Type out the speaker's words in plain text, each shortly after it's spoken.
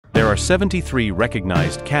There are 73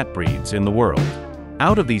 recognized cat breeds in the world.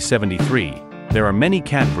 Out of these 73, there are many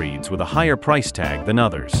cat breeds with a higher price tag than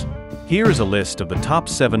others. Here is a list of the top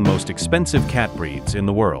 7 most expensive cat breeds in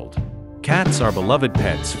the world. Cats are beloved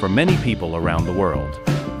pets for many people around the world.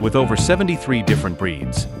 With over 73 different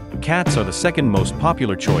breeds, cats are the second most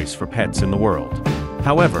popular choice for pets in the world.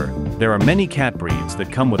 However, there are many cat breeds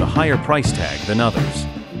that come with a higher price tag than others.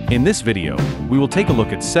 In this video, we will take a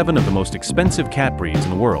look at 7 of the most expensive cat breeds in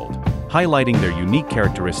the world, highlighting their unique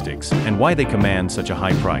characteristics and why they command such a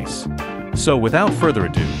high price. So without further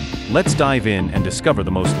ado, let's dive in and discover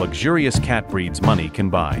the most luxurious cat breeds money can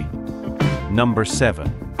buy. Number 7.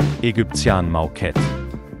 Egyptian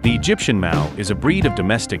Mauket. The Egyptian Mau is a breed of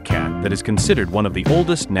domestic cat that is considered one of the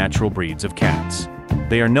oldest natural breeds of cats.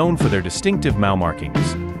 They are known for their distinctive Mau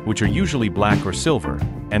markings, which are usually black or silver,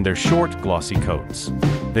 and their short, glossy coats.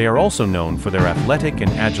 They are also known for their athletic and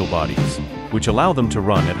agile bodies, which allow them to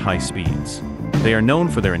run at high speeds. They are known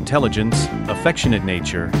for their intelligence, affectionate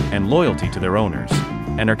nature, and loyalty to their owners,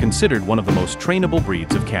 and are considered one of the most trainable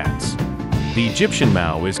breeds of cats. The Egyptian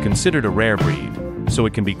Mau is considered a rare breed, so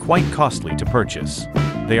it can be quite costly to purchase.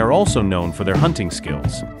 They are also known for their hunting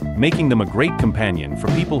skills, making them a great companion for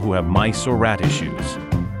people who have mice or rat issues.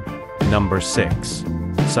 Number 6.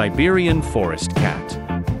 Siberian Forest Cat.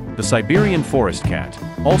 The Siberian forest cat,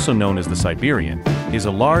 also known as the Siberian, is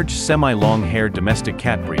a large, semi-long-haired domestic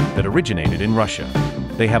cat breed that originated in Russia.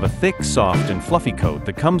 They have a thick, soft, and fluffy coat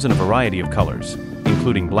that comes in a variety of colors,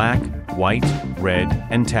 including black, white, red,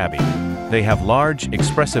 and tabby. They have large,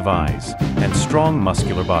 expressive eyes and strong,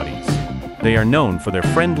 muscular bodies. They are known for their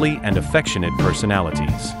friendly and affectionate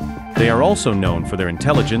personalities. They are also known for their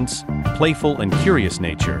intelligence, playful and curious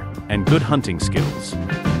nature, and good hunting skills.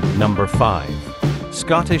 Number 5.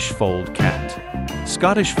 Scottish Fold Cat.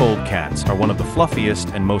 Scottish Fold cats are one of the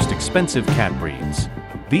fluffiest and most expensive cat breeds.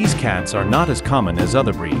 These cats are not as common as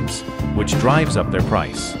other breeds, which drives up their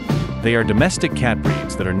price. They are domestic cat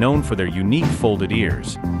breeds that are known for their unique folded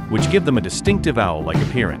ears, which give them a distinctive owl-like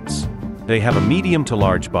appearance. They have a medium to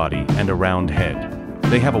large body and a round head.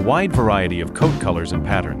 They have a wide variety of coat colors and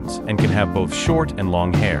patterns and can have both short and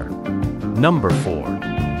long hair. Number 4.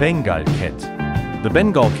 Bengal Cat. The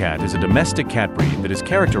Bengal cat is a domestic cat breed that is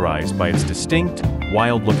characterized by its distinct,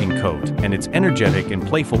 wild-looking coat and its energetic and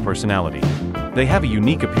playful personality. They have a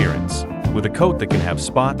unique appearance, with a coat that can have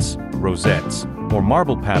spots, rosettes, or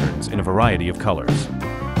marbled patterns in a variety of colors.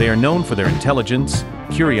 They are known for their intelligence,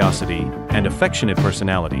 curiosity, and affectionate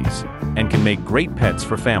personalities, and can make great pets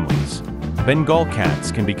for families. Bengal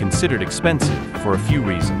cats can be considered expensive for a few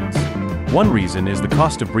reasons. One reason is the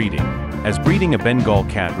cost of breeding, as breeding a Bengal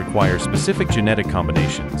cat requires specific genetic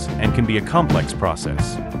combinations and can be a complex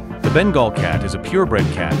process. The Bengal cat is a purebred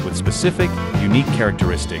cat with specific, unique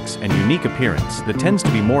characteristics and unique appearance that tends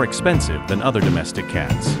to be more expensive than other domestic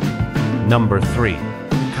cats. Number 3.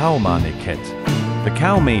 Kaumani Cat. The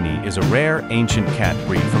Kaumani is a rare, ancient cat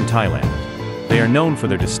breed from Thailand. They are known for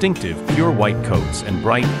their distinctive, pure white coats and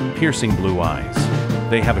bright, piercing blue eyes.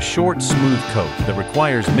 They have a short, smooth coat that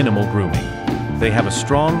requires minimal grooming. They have a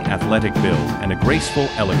strong, athletic build and a graceful,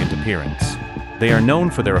 elegant appearance. They are known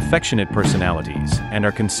for their affectionate personalities and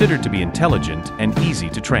are considered to be intelligent and easy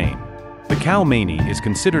to train. The Kaumani is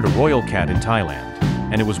considered a royal cat in Thailand,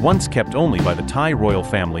 and it was once kept only by the Thai royal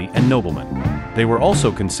family and noblemen. They were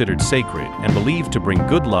also considered sacred and believed to bring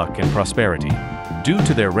good luck and prosperity. Due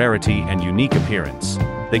to their rarity and unique appearance,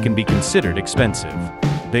 they can be considered expensive.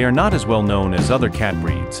 They are not as well known as other cat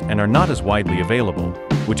breeds and are not as widely available,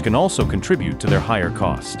 which can also contribute to their higher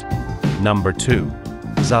cost. Number 2.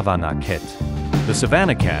 Savannah Cat. The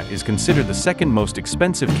Savannah cat is considered the second most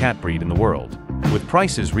expensive cat breed in the world, with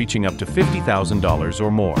prices reaching up to $50,000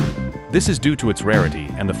 or more. This is due to its rarity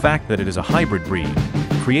and the fact that it is a hybrid breed,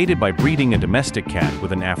 created by breeding a domestic cat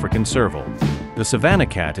with an African serval. The Savannah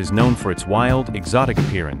cat is known for its wild, exotic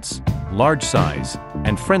appearance, large size,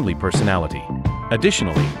 and friendly personality.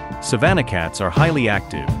 Additionally, Savannah cats are highly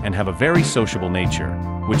active and have a very sociable nature,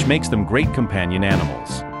 which makes them great companion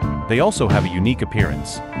animals. They also have a unique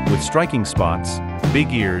appearance, with striking spots,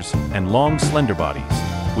 big ears, and long, slender bodies,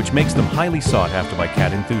 which makes them highly sought after by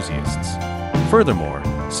cat enthusiasts. Furthermore,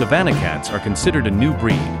 Savannah cats are considered a new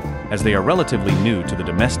breed, as they are relatively new to the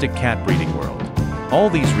domestic cat breeding world. All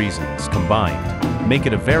these reasons, combined, make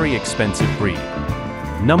it a very expensive breed.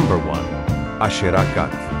 Number 1. Ashera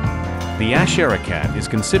Cat. The Ashera cat is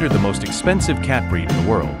considered the most expensive cat breed in the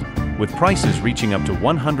world, with prices reaching up to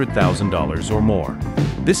 $100,000 or more.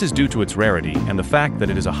 This is due to its rarity and the fact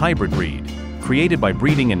that it is a hybrid breed, created by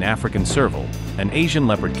breeding an African serval, an Asian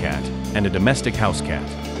leopard cat, and a domestic house cat.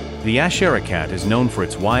 The Ashera cat is known for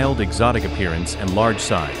its wild, exotic appearance and large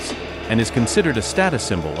size, and is considered a status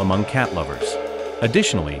symbol among cat lovers.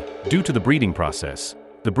 Additionally, due to the breeding process,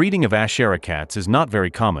 the breeding of Ashera cats is not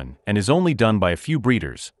very common and is only done by a few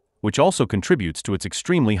breeders, which also contributes to its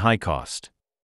extremely high cost.